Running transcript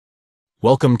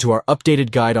Welcome to our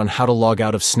updated guide on how to log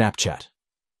out of Snapchat.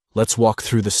 Let's walk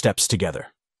through the steps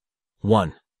together.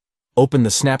 1. Open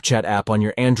the Snapchat app on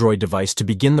your Android device to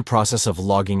begin the process of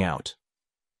logging out.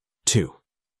 2.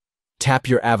 Tap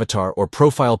your avatar or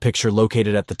profile picture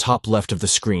located at the top left of the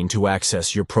screen to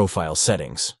access your profile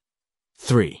settings.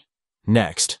 3.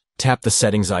 Next, tap the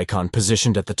settings icon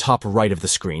positioned at the top right of the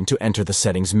screen to enter the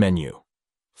settings menu.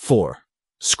 4.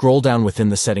 Scroll down within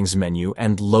the settings menu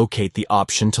and locate the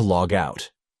option to log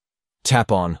out.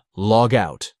 Tap on Log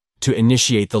Out to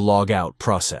initiate the log out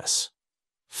process.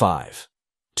 5.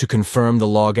 To confirm the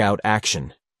log out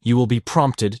action, you will be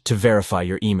prompted to verify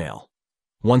your email.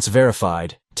 Once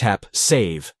verified, tap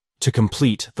Save to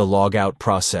complete the log out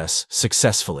process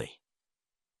successfully.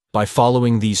 By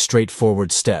following these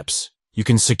straightforward steps, you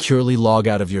can securely log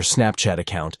out of your Snapchat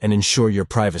account and ensure your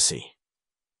privacy.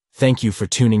 Thank you for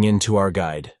tuning in to our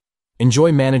guide.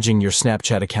 Enjoy managing your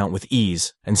Snapchat account with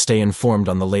ease and stay informed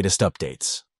on the latest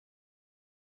updates.